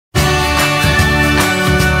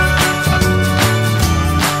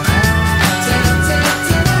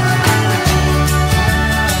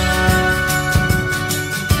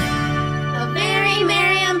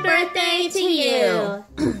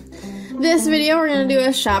video, we're going to do a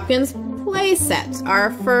Shopkins play set.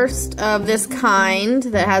 Our first of this kind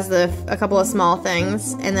that has a couple of small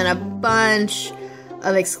things and then a bunch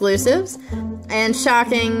of exclusives. And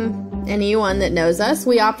shocking anyone that knows us,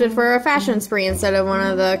 we opted for a fashion spree instead of one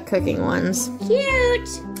of the cooking ones.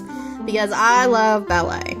 Cute! Because I love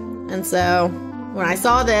ballet. And so when I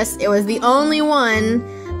saw this, it was the only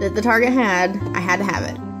one that the Target had. I had to have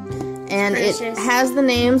it. And Precious. It has the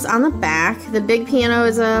names on the back. The big piano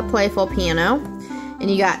is a playful piano.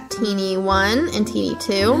 And you got Teeny 1 and Teeny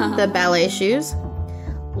 2, the ballet shoes.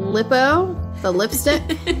 Lippo, the lipstick.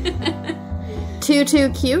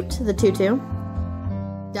 Tutu Cute, the tutu.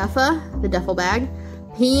 Duffa, the duffel bag.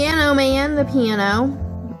 Piano Man, the piano.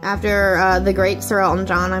 After the great Sir Elton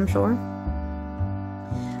John, I'm sure.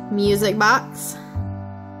 Music Box.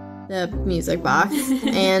 The music box.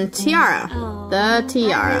 And Tiara. Oh, the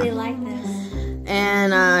tiara. I really like this.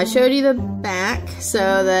 And I showed you the back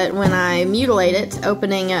so that when I mutilate it,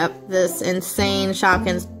 opening up this insane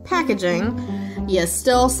Shopkins packaging, you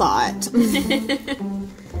still saw it.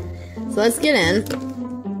 So let's get in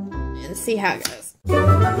and see how it goes.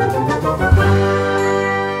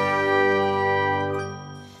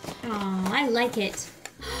 Oh, I like it.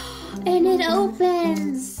 And it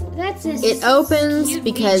opens. That's a It opens cute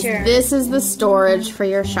because feature. this is the storage for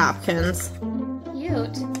your Shopkins.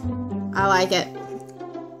 Cute. I like it.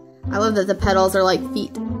 I love that the petals are like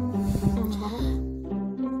feet. Oh,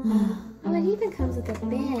 it even comes with a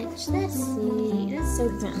bench. That's sweet. That's so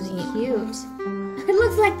cute. It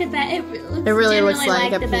looks like the back. It really looks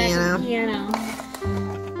like a the piano. Back of the piano.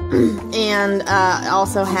 And it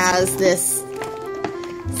also has this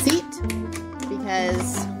seat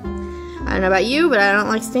because I don't know about you, but I don't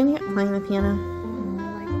like standing up playing the piano.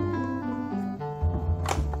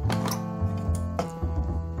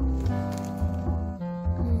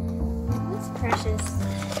 That's precious.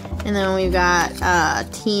 And then we've got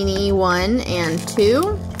Teeny 1 and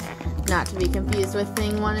 2, not to be confused with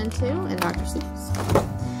Thing 1 and 2, and Dr. Seuss.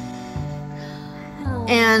 Oh.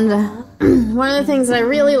 And one of the things that I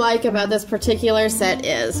really like about this particular set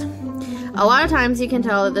is a lot of times you can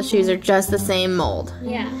tell that the shoes are just the same mold.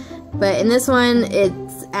 Yeah. But in this one,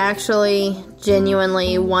 it's actually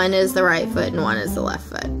genuinely one is the right foot and one is the left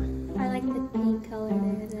foot. I like the pink color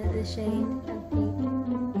there, the shade of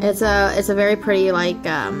pink. It's a very pretty like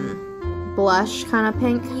blush kind of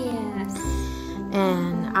pink. Yes.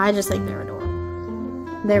 And I just think they're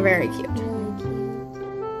adorable. They're very cute. Really cute.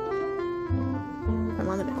 I'm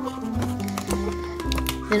on the bench.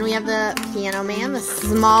 Then we have the Piano Man, the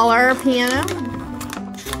smaller piano.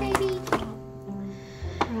 Baby.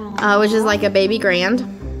 Which is like a baby grand.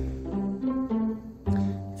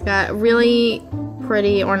 It's got a really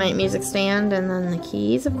pretty ornate music stand and then the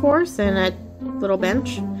keys, of course, and a little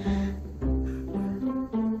bench.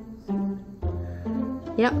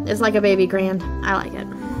 Yep, it's like a baby grand. I like it.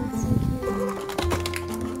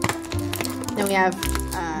 Then we have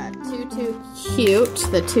Tutu Cute,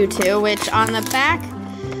 the tutu, which on the back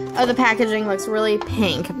of the packaging looks really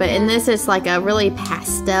pink, but in this it's like a really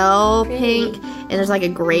pastel pink, and there's like a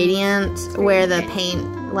gradient where the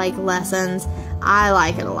paint like lessens. I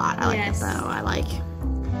like it a lot. I like it though. I like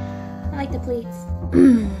the pleats.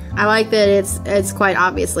 I like that it's quite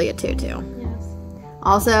obviously a tutu. Yes.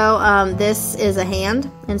 Also, this is a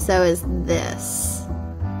hand, and so is this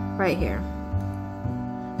right here.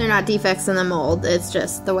 They're not defects in the mold. It's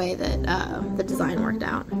just the way that the design worked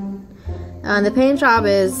out. The PaintShop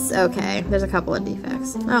is okay. There's a couple of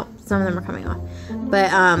defects. Oh, some of them are coming off.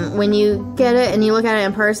 But when you get it and you look at it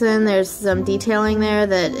in person, there's some detailing there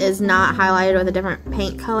that is not highlighted with a different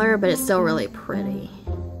paint color, but it's still really pretty.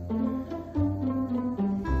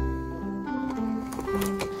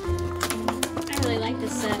 I really like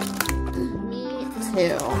this set. Me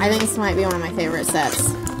too. I think this might be one of my favorite sets.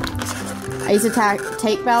 I used to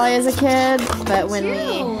take ballet as a kid, but when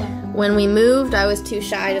we moved, I was too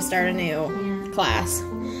shy to start a new class.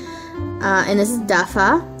 And this is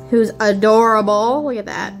Duffa, who's adorable. Look at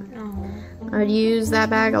that. I would use that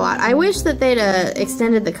bag a lot. I wish that they'd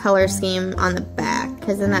extended the color scheme on the back,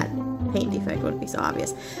 because then that paint defect wouldn't be so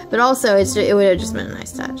obvious. But also, it would have just been a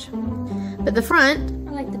nice touch. But the front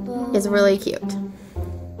I like the bow. is really cute.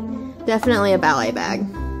 Definitely a ballet bag.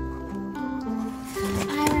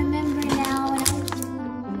 I remember now when I was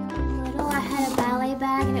little, I had a ballet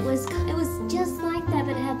bag, and it was just like that,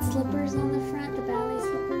 but it had slippers on the front, the ballet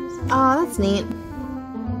slippers. Oh, that's neat.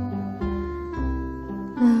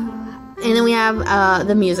 And then we have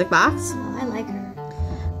the music box, I like her.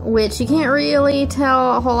 which you can't really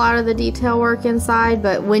tell a whole lot of the detail work inside,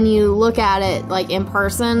 but when you look at it like in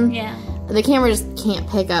person, the camera just can't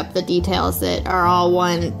pick up the details that are all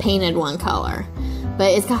painted one color.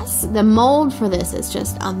 But it's got, the mold for this is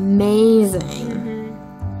just amazing.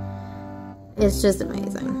 It's just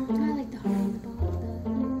amazing. I like the heart on the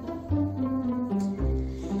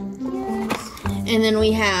bottom. And then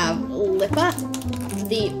we have Lippa,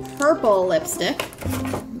 the purple lipstick,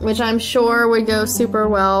 which I'm sure would go super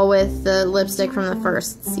well with the lipstick from the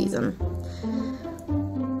first season.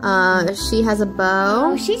 She has a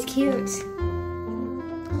bow. Oh, she's cute.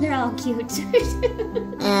 They're all cute.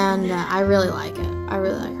 And I really like it. I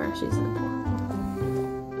really like her. She's simple.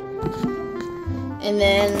 And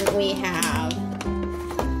then we have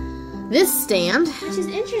this stand. Which is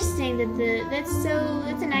interesting that it's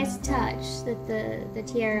a nice touch that the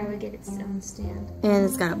tiara would get its own stand. And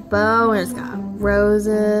it's got a bow and it's got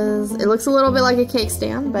roses. It looks a little bit like a cake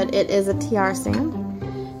stand, but it is a tiara stand.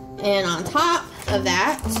 And on top of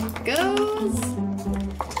that goes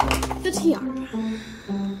the tiara,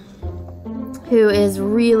 who is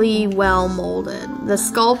really well molded. The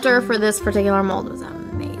sculptor for this particular mold was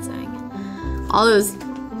amazing. All those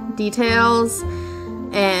details,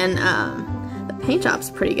 and the paint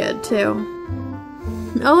job's pretty good too.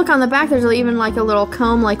 Oh, look on the back, there's even like a little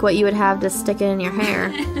comb like what you would have to stick it in your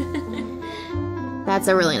hair. That's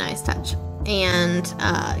a really nice touch. And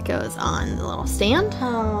it goes on the little stand.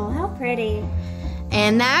 Oh, how pretty.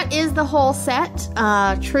 And that is the whole set.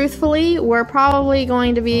 Truthfully, we're probably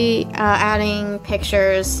going to be adding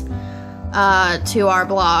pictures to our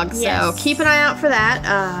blog. Yes. So keep an eye out for that.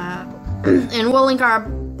 And we'll link our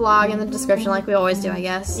blog in the description like we always do, I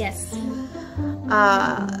guess. Yes.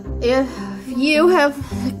 If you have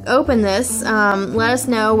opened this, let us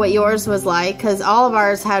know what yours was like, because all of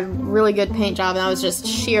ours had really good paint job, and that was just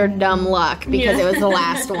sheer dumb luck because it was the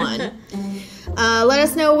last one. Let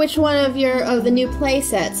us know which one of the new play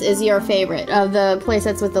sets is your favorite, of the play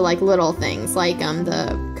sets with the like little things, like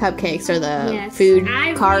the cupcakes or the food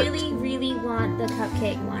cart. I really want the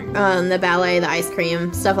cupcake one. The ballet, the ice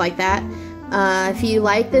cream, stuff like that. If you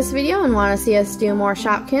like this video and want to see us do more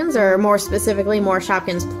Shopkins, or more specifically more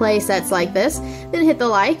Shopkins play sets like this, then hit the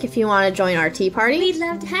like. If you want to join our tea party, We'd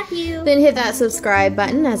love to have you. Then hit that subscribe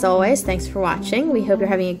button. As always, thanks for watching. We hope you're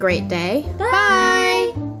having a great day. Bye.